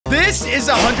This is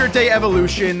a 100-day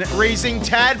evolution, raising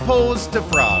tadpoles to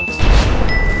frogs.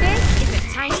 This is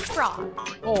a tiny frog.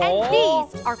 And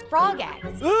these are frog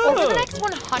eggs. Over the next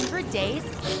 100 days,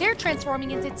 they're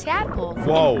transforming into tadpoles.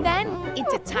 Whoa. And then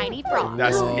into tiny frogs.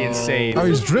 That's insane. Oh,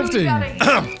 he's drifting.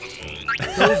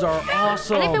 Those are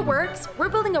awesome. And if it works, we're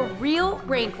building a real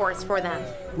rainforest for them.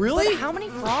 Really? But how many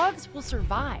frogs will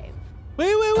survive? Wait,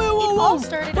 It all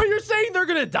started. But you're saying they're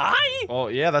gonna die? Oh,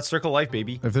 yeah, that's circle life,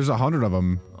 baby. If there's 100 of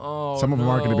them, some of them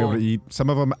aren't going to be able to eat. Some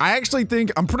of them,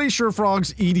 I'm pretty sure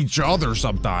frogs eat each other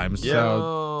sometimes. Yeah.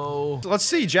 So. Let's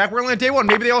see, Jack. We're only on day 1.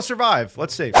 Maybe they all survive.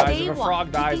 Let's see. Guys, Day if a one,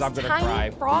 frog dies, these I'm gonna tiny cry.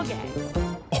 frog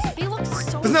eggs. They look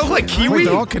so. Doesn't that look like Wait, kiwi?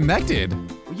 they're all connected.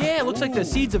 Yeah, it looks like the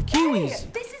seeds of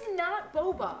kiwis. This is not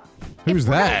boba. Who's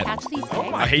that? Catch these eggs.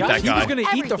 I hate that He guy. was gonna eat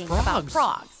the Everything about frogs.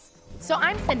 frogs. So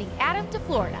I'm sending Adam to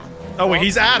Florida. Oh, wait,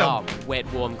 he's Adam. Love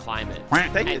wet, warm climate.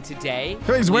 Thank you. And today,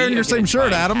 Hey, he's wearing we your are same gonna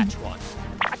shirt, try and Adam. catch one.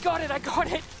 I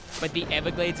got it. But the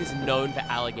Everglades is known for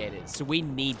alligators, so we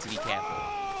need to be careful.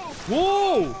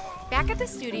 Whoa! Back at the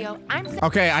studio, I'm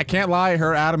Okay, I can't lie.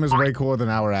 Her Adam is way cooler than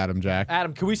our Adam, Jack.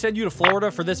 Adam, can we send you to Florida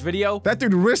for this video? That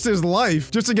dude risked his life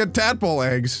just to get tadpole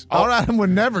eggs. Our Adam would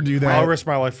never do that. I'll risk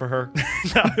my life for her.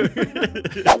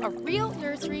 a real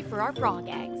nursery for our frog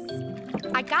eggs.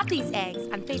 I got these eggs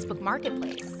on Facebook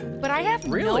Marketplace, but I have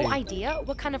Really? no idea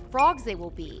what kind of frogs they will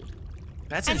be.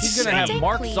 That's And he's to gonna have stay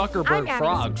Mark clean, Zuckerberg I'm adding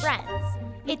frogs. some friends.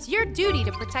 It's your duty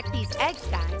to protect these eggs,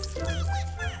 guys.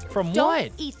 From Don't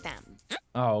what? eat them.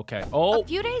 Oh, okay. A Oh.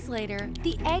 few days later,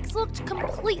 the eggs looked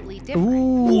completely different.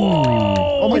 Ooh.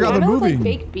 Oh my God, they're moving. Like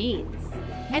baked beans.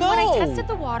 And when I tested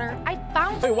the water, I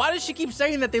found Wait, why does she keep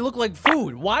saying that they look like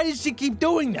food? Why does she keep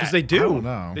doing that? Because they do. I don't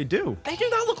know. They do. They do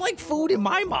not look like food in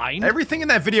my mind. Everything in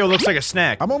that video looks like a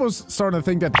snack. I'm almost starting to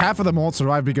think that half of them won't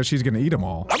survive because she's gonna eat them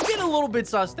all. I'm getting a little bit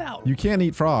sussed out. You can't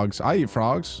eat frogs. I eat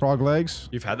frogs. Frog legs.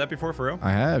 You've had that before, for real?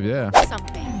 I have, yeah.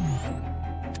 something.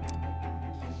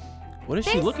 What is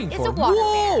This she looking is for? a water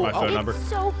Whoa! My phone It's number.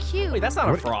 so cute. Wait, that's not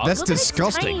a What? frog. That's Look at its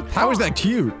disgusting. tiny How is paw. that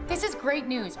cute? This is great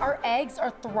news. Our eggs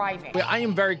are thriving. Wait, I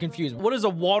am very confused. What does a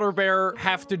water bear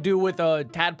have to do with a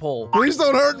tadpole? Please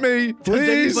don't hurt me. Does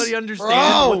Please. anybody understand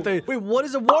Bro. what they... Wait, what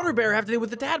does a water bear have to do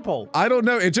with the tadpole? I don't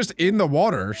know. It's just in the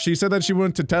water. She said that she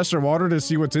went to test her water to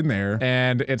see what's in there,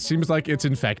 and it seems like it's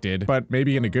infected, but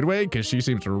maybe in a good way because she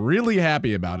seems really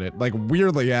happy about it, like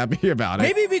weirdly happy about it.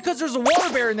 Maybe because there's a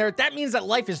water bear in there, that means that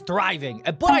life is thriving.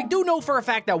 But I do know for a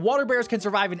fact that water bears can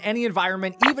survive in any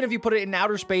environment, even if you put it in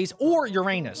outer space or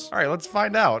Uranus. All right, let's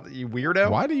find out, you weirdo.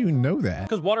 Why do you know that?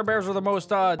 Because water bears are the most,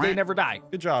 they never die.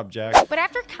 Good job, Jack. But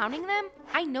after counting them,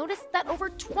 I noticed that over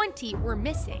 20 were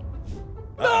missing.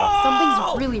 No!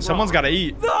 Something's really wrong. Someone's got to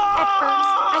eat. At first,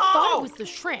 I thought it was the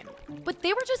shrimp, but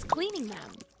they were just cleaning them.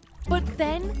 But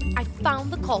then I found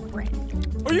the culprit.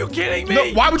 Are you kidding me?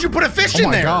 No, why would you put a fish Oh in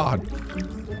my there? God.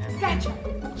 Gotcha.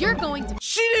 You're going to.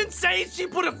 She didn't say she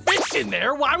put a fish in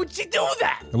there. Why would she do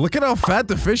that? Look at how fat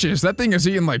the fish is. That thing is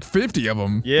eating like 50 of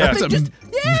them. Yeah. That's a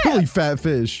Yeah. really fat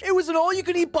fish. It was an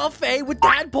all-you-can-eat buffet with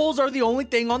tadpoles are the only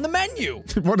thing on the menu.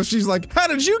 What if she's like, how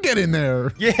did you get in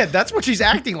there? Yeah, that's what she's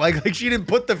acting like she didn't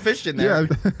put the fish in there.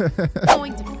 Yeah.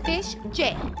 Going to fish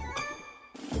jail.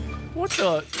 What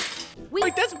the?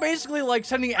 Like, that's basically like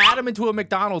sending Adam into a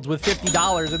McDonald's with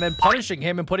 $50 and then punishing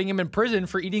him and putting him in prison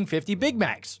for eating 50 Big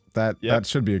Macs. That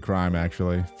should be a crime,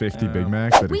 actually. 50 Big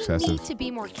Macs, but We excessive. need to be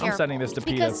more careful. sending this to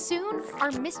because PETA. soon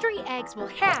our mystery eggs will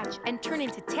hatch and turn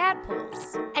into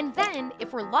tadpoles. And then,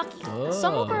 if we're lucky,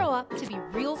 some will grow up to be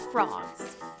real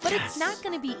frogs. But it's not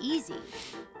going to be easy.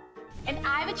 And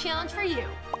I have a challenge for you.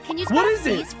 Can you spot What is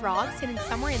it? these frogs hidden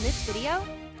somewhere in this video?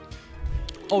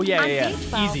 Oh, yeah, On yeah, day yeah.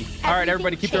 12, Easy. All right,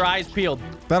 everybody, keep their eyes changed. peeled.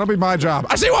 That'll be my job.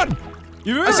 I see one!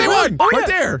 I see one! Oh, right yeah.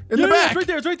 there! In Yeah, the yeah, back! It's right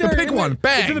there, it's right there. The pink one.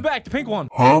 Bang! It's in the back, the pink one.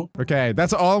 Okay,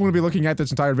 that's all I'm going to be looking at this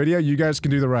entire video. You guys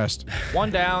can do the rest.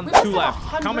 One down, We must two have left.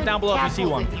 100 Comment down below if you see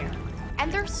tadpoles one. in here.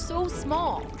 And they're so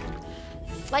small.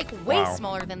 Like, way Wow.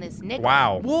 smaller than this nickel.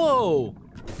 Wow. Whoa.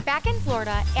 Back in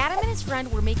Florida, Adam and his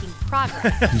friend were making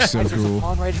progress. He's so cool.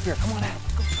 Pond right here. Come on out.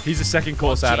 He's the second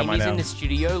coolest Adam I Jamie's know. in the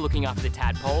studio looking after the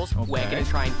tadpoles. We're gonna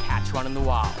try and catch one in the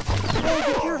wild.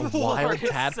 A wild It's so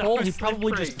tadpole? He probably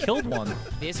slippery. just killed one.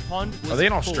 This pond was Are they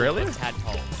in full Australia? of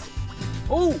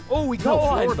tadpoles. Oh, we Go got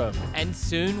on. Florida. And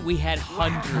soon we had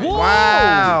hundreds. Whoa.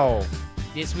 Wow.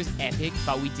 This was epic,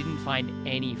 but we didn't find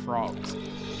any frogs.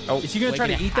 Oh, Is he gonna We're try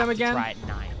to gonna eat them have again? Try at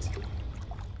night.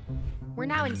 We're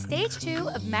now in stage 2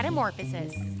 of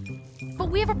metamorphosis. But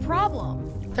we have a problem.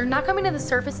 They're not coming to the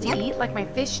surface to eat like my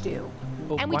fish do.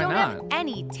 Well, And we why don't not? have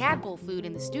any tadpole food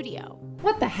in the studio.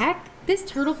 What the heck? This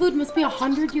turtle food must be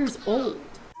 100 years old.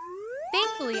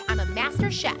 Thankfully, I'm a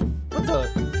master chef. What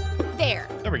the? There.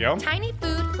 There we go. Tiny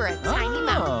food for a tiny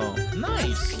mouth. Oh,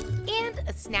 nice. And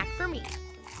a snack for me.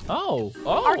 Oh,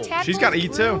 Our oh. tadpoles She's gotta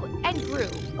eat too. grew and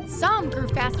grew. Some grew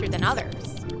faster than others.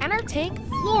 And our tank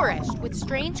flourished with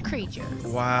strange creatures.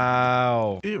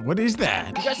 Wow. Ew, what is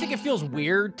that? You guys think it feels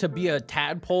weird to be a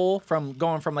tadpole from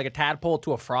going from like a tadpole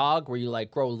to a frog where you like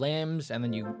grow limbs and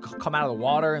then you come out of the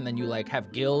water and then you like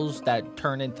have gills that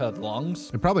turn into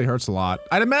lungs? It probably hurts a lot.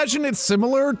 I'd imagine it's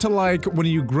similar to like when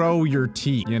you grow your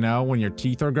teeth, you know, when your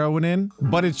teeth are growing in,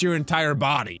 but it's your entire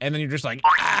body. And then you're just like,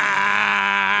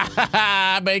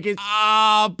 make it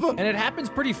up. And it happens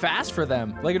pretty fast for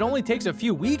them. Like it only takes a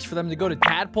few weeks for them to go to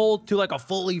tadpole to like a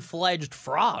fully fledged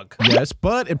frog. Yes,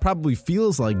 but it probably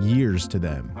feels like years to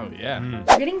them. Oh yeah.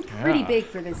 We're getting pretty big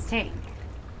for this tank.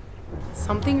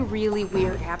 Something really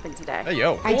weird happened today. Hey,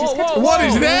 yo. I just got to What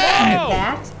is that?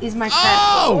 That is my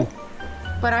Oh!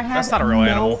 tadpole. But I have That's not a real no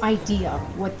animal. idea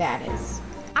what that is.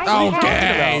 I Okay.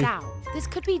 had to this out. This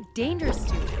could be dangerous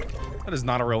to you. That is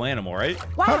not a real animal, right?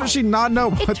 Wow. How does she not know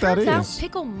It what that turns out is?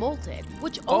 pickle molted,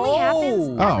 which only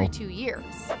happens Oh. every 2 years.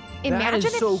 Imagine is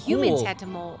if so humans cool. had to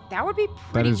molt. That would be That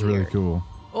pretty is really weird. cool.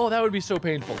 Oh, that would be so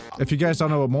painful. If you guys don't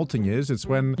know what molting is, it's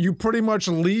when you pretty much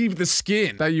leave the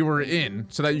skin that you were in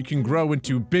so that you can grow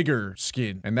into bigger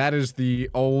skin. And that is the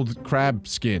old crab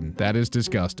skin. That is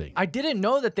disgusting. I didn't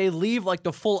know that they leave like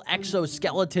the full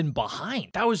exoskeleton behind.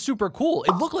 That was super cool.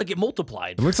 It looked like it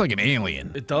multiplied. It looks like an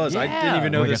alien. It does. I Yeah. didn't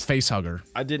even know Like this. a face hugger.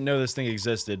 I didn't know this thing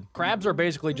existed. Crabs are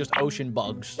basically just ocean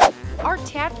bugs. Our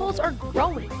tadpoles are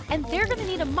growing, and they're gonna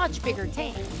need a much bigger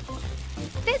tank.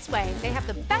 This way, they have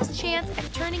the best chance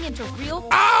at turning into real.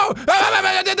 Oh!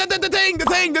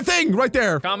 The thing, right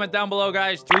there. Comment down below,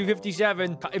 guys.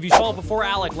 357. If you saw it before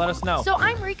Alec, let us know. So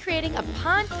I'm recreating a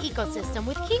pond ecosystem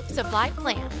with heaps of live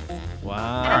plants.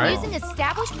 Wow. And I'm using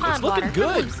established pond looking water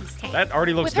good. for Lucy's tank. That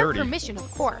already looks with her dirty. permission,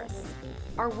 of course.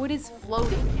 Our wood is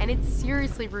floating, and it's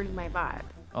seriously ruining my vibe.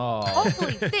 Oh.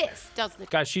 Hopefully this does the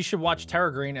Guys, she should watch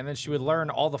Terra Green and then she would learn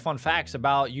all the fun facts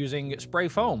about using spray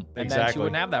foam. And then she Exactly.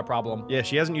 wouldn't have that problem. Yeah,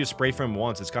 she hasn't used spray foam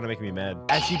once. It's kind of making me mad.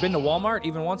 Has she been to Walmart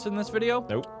even once in this video?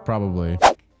 Nope. Probably.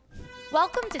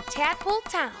 Welcome to Tadpole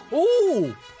Town.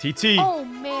 Ooh! TT. Oh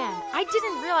man, I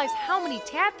didn't realize how many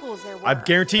tadpoles there were. I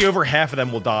guarantee over half of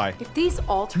them will die. If these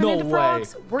all turn No into way.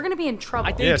 frogs, we're gonna be in trouble.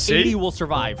 I think Yeah, see? 80 will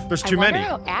survive. There's I too wonder many.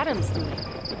 how Adam's doing.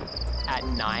 At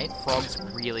night, frogs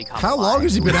really come How alive. long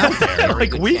has he been out there? Very Like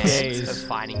good weeks. chances of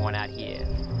finding one out here.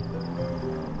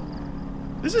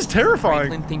 This is terrifying.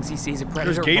 Franklin thinks he sees a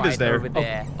predator There's gators right there. over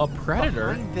there. A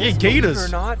predator? Yeah, This, gators. believe it or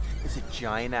not, is a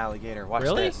giant alligator. Watch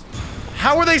Really? this.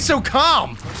 How are they so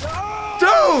calm?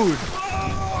 Dude!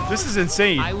 This is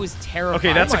insane. I was terrified.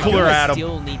 Okay, that's a but cooler we Adam.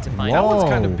 Still need to find Whoa. out. That one's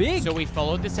kind of big. So we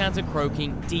followed the sounds of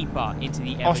croaking deeper into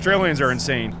the Australians Everglades. are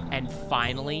insane. And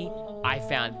finally, I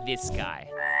found this guy.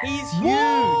 He's huge.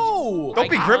 Whoa! Don't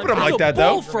be I gripping him can't like do that, a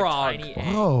though. bullfrog. Tiny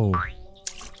egg. Whoa.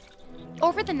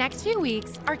 Over the next few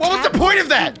weeks, our What was the tadpoles point of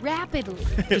that? grew rapidly.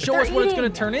 To show us what it's going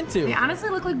eating. to turn They into. honestly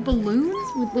look like balloons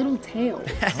with little tails.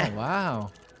 Oh, wow.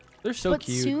 They're so But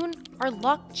cute. soon, our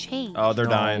luck changed. Oh, they're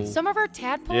dying. Some of our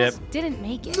tadpoles Yep. didn't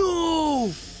make it. No!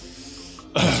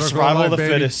 Survival of the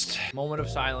baby. fittest. Moment of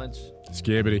silence.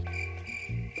 Skibbity.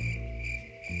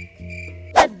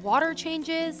 Had water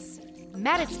changes,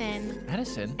 medicine,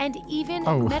 Medicine? and even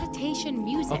Oh. meditation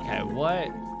music. Okay, what?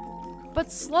 But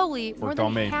slowly, more Worked than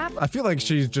on me. half. I feel like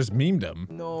she's just memed him.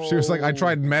 No. She was like, I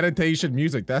tried meditation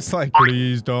music. That's like,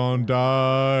 please don't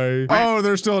die. Oh,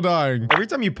 they're still dying. Every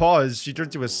time you pause, she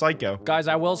turns into a psycho. Guys,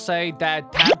 I will say that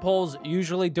tadpoles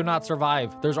usually do not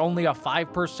survive. There's only a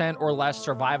 5% or less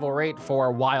survival rate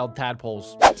for wild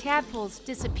tadpoles. Tadpoles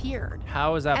disappeared.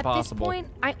 How is that At possible? this point,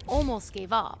 I almost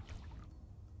gave up.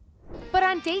 But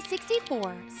on day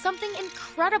 64, something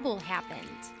incredible happened.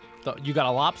 You got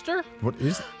a lobster? What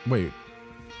is, wait.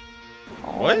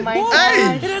 What? Oh my Hey!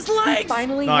 gosh. It has legs!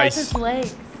 Finally Nice. has his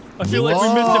legs. I feel like we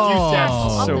missed a few steps.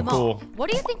 Love So them all. cool. What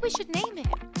do you think we should name him?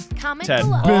 Comment Ted.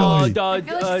 below. Billy. I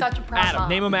feel like such a proud Adam. mom.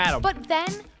 Name him Adam. But then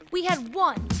we had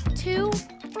 1, 2,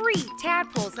 3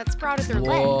 tadpoles that sprouted their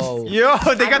legs. Whoa. Yo,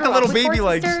 they I got the grew up little with baby four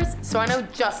legs. sisters, so I know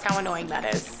just how annoying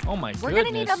that is. Oh my We're goodness.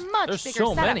 gonna need a much There's bigger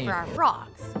so setup many. for our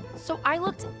frogs. So I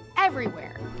looked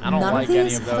everywhere. I don't None like of any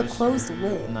these of have a those. closed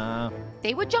lid. Nah.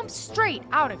 They would jump straight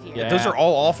out of here. Yeah. Those are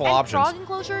all awful And options. frog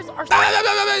enclosures are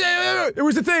It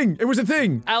was a thing. It was a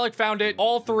thing. Alec found it.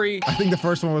 All 3. I think the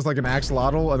first one was like an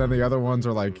axolotl, and then the other ones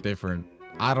are like different.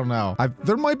 I don't know.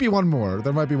 There might be one more.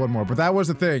 There might be one more, but that was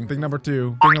the thing. Thing number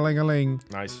 2. Ding-a-ling-a-ling.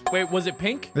 Nice. Wait, was it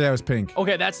pink? Yeah, it was pink.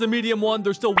 Okay, that's the medium one.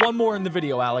 There's still one more in the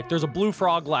video, Alec. There's a blue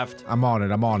frog left. I'm on it.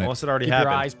 I'm on it. Unless it already Keep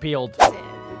happened. your eyes peeled.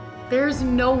 There's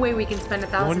no way we can spend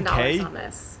 $1,000 1K? on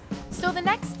this. So the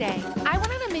next day, I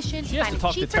went on a mission She to has find to a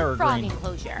talk to cheaper Tara frog Green.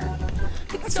 enclosure.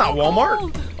 It's not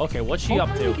Walmart. Okay, what's she up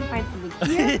Hopefully we to? can find something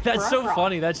here for That's a so frog.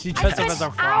 funny that she I dressed up spent as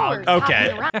a frog. hours hopping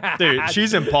Okay. around. Dude,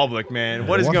 she's in public, man.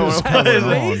 What is What going is on? going What is on?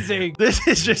 Amazing. This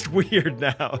is just weird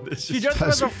now. This She is dressed up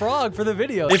as a frog for the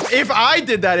video. if I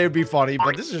did that, it would be funny,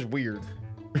 but this is weird.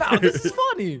 No, this is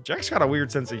funny. Jack's got a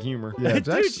weird sense of humor. Yeah, Dude,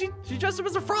 Jack's- she dressed up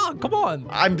as a frog. Come on.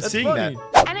 I'm That's seeing funny.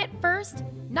 that. And at first,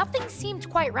 nothing seemed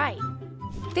quite right.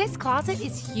 This closet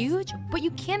is huge, but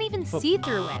you can't even see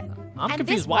through it. I'm And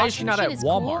confused. this Why is she washing not at machine is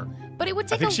cool, Walmart? but it would I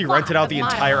take think a she lot rented out of the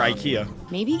entire modeling.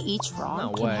 IKEA. Maybe each frog No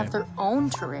can way. have their own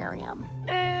terrarium.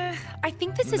 I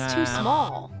think this is too Nah.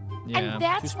 small. Yeah, And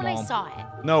that's too when I small. saw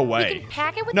it. No We way. can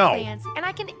pack it with No. plants, and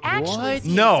I can actually What?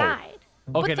 see No. inside.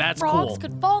 Okay, but the that's frogs cool.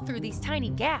 could fall through these tiny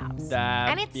gaps. That-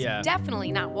 and it's yeah.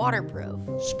 definitely not waterproof.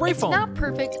 Spray It's foam. not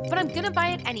perfect, but I'm gonna buy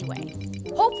it anyway.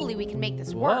 Hopefully we can make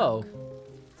this work. Whoa.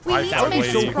 We I need that to would make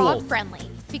be this so frog cool. friendly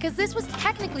because this was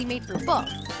technically made for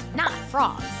bugs, not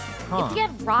frogs. Huh. If we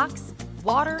had rocks,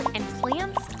 water, and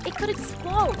plants, it could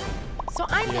explode. So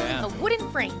I'm building Yeah. a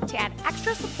wooden frame to add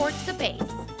extra support to the base.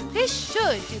 This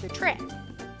should do the trick.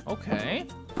 Okay.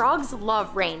 Frogs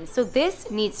love rain, so this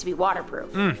needs to be waterproof.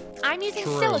 I'm using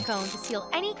True. silicone to seal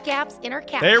any gaps in our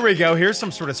cavity. There we go. Here's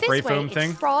some sort of This spray way, foam it's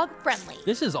thing. frog friendly.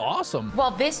 This is awesome.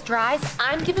 While this dries,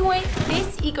 I'm giving away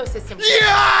this ecosystem.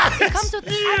 It comes with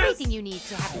everything you need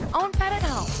to have your own pet at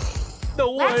home.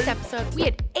 No Last episode, we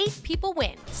had 8 people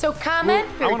win. So comment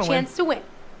for I your wanna win. chance to win.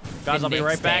 Guys, The I'll be next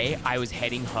right back. day, I was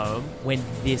heading home when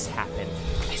this happened.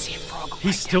 I see a frog.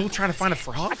 He's still trying to find a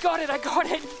frog? I got it. I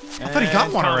thought he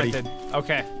got one already.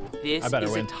 Okay. This I better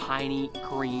is win. a tiny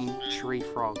green tree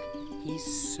frog.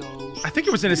 He's so... I think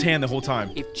it was in his hand the whole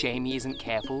time. If Jamie isn't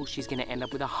careful, she's gonna end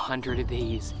up with 100 of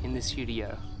these in the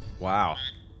studio. Wow.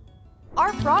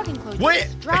 Our frog enclosure Wait.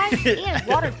 is dry and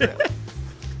waterproof.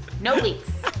 No leaks.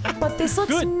 But this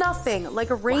looks Good. nothing like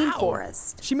a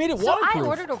rainforest. She made it So I waterproof.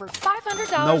 ordered over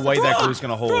 $500. No way of that frog, glue's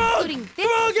gonna hold. including this.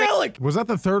 Frog Alec! Was that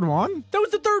the third one? That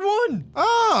was the third one.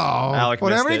 Oh, Alec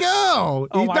well, there missed we it. go.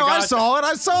 Oh my No, I gosh. saw it.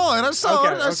 I saw it. I saw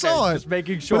it. I saw it. Just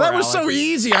making sure. But that was Alec. so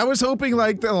easy. I was hoping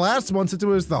like the last one, since it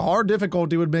was the hard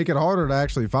difficulty, would make it harder to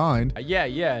actually find.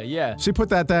 Yeah. She put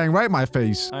that thing right in my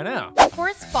face. I know. Of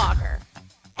course, fogger.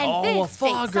 And Oh, a this fake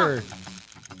fogger. sun.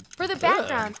 For the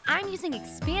background, I'm using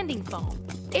expanding foam.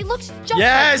 It looks just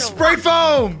Yes, like spray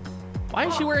foam! Why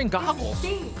is she wearing goggles?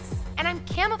 Stinks. And I'm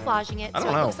camouflaging it I so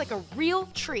don't it know. looks like a real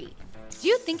tree. Do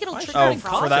you think it'll Why is trick she our Oh, wearing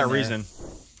frogs? for that in there. reason.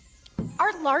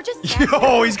 Our largest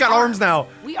Oh, he's got arms now.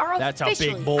 We are That's a big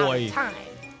officially boy. out of time.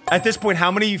 At this point, how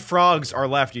many frogs are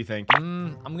left, do you think?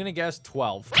 I'm gonna guess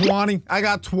 12. 20. I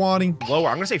got 20. Lower.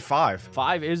 I'm gonna say 5.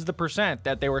 5 is the percent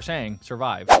that they were saying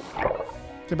survive.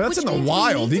 Yeah, but that's Which in the means we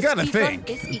wild. need You to gotta speedrun think.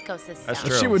 This ecosystem. That's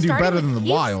true. She would do Starting better with than the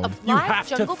heaps wild. of You live have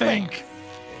to jungle think.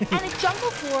 plants and a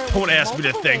jungle floor with Don't ask me to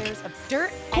multiple think. layers of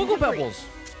dirt and Cocoa debris. pebbles.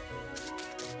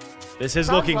 This is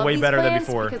Frogs looking love way these better than plants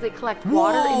before. because they collect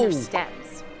water in Whoa. their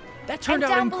stems. That turned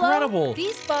And out down incredible. Below,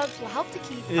 these bugs will help to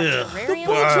keep our Ugh. terrarium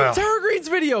Bugs Wow. from Tara Green's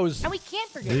videos. and we can't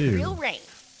forget Ew. real rain.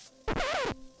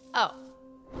 Oh,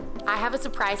 I have a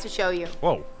surprise to show you.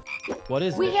 Whoa. What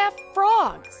is we it? have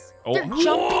frogs. Oh. They're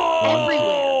jumping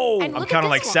everywhere. And I'm look counting at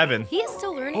like this one. 7. He is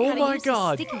still learning Oh how to my use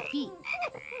God. his sticky feet.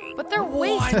 But they're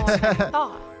way smaller than I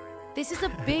thought. This is a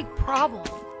big problem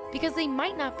because they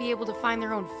might not be able to find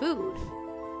their own food.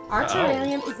 Our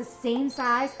terrarium is the same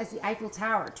size as the Eiffel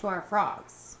Tower to our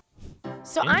frogs.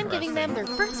 So I'm giving them their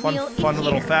first meal Fun in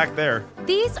little here. fact there.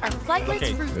 These are flightless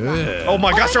Okay. fruit flies. Oh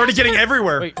my gosh, they're already getting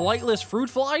everywhere. Wait, flightless fruit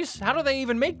flies? How do they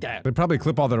even make that? They probably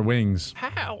clip all their wings.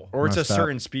 How? Or it's a Messed up.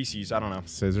 certain species. I don't know.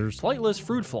 Scissors. Flightless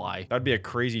fruit fly. That'd be a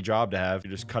crazy job to have.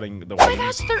 You're just cutting the Oh my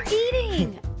wings. gosh, they're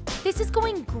eating! This is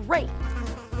going great.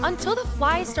 Until the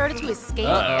flies started to escape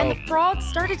and the frogs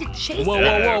started to chase Whoa,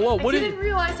 them. whoa, whoa, whoa. What I did didn't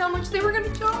realize how much they were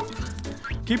gonna jump.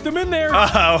 Keep them in there.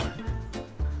 Uh-oh.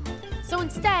 So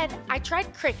instead, I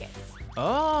tried crickets.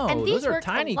 Oh, and these those are worked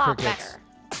tiny a lot crickets.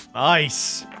 better.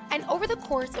 Nice. And over the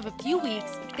course of a few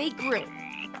weeks, they grew. Day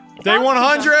Frogs can jump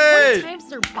 100! 20 times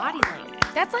their body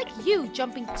length. That's like you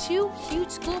jumping 2 huge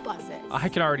school buses. I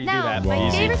can already do Now, that. my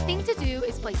Wow. favorite thing to do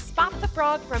is play Spot the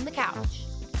Frog from the couch.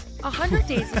 100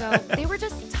 days ago, they were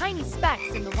just tiny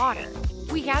specks in the water.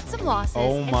 We had some losses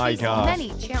Oh and my faced gosh.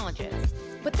 many challenges,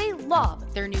 but they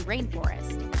love their new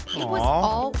rainforest. It was Aw.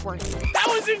 all worth it. That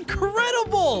was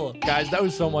incredible! Guys, that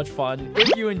was so much fun.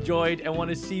 If you enjoyed and want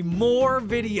to see more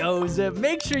videos,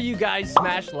 make sure you guys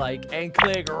smash like and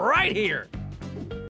click right here.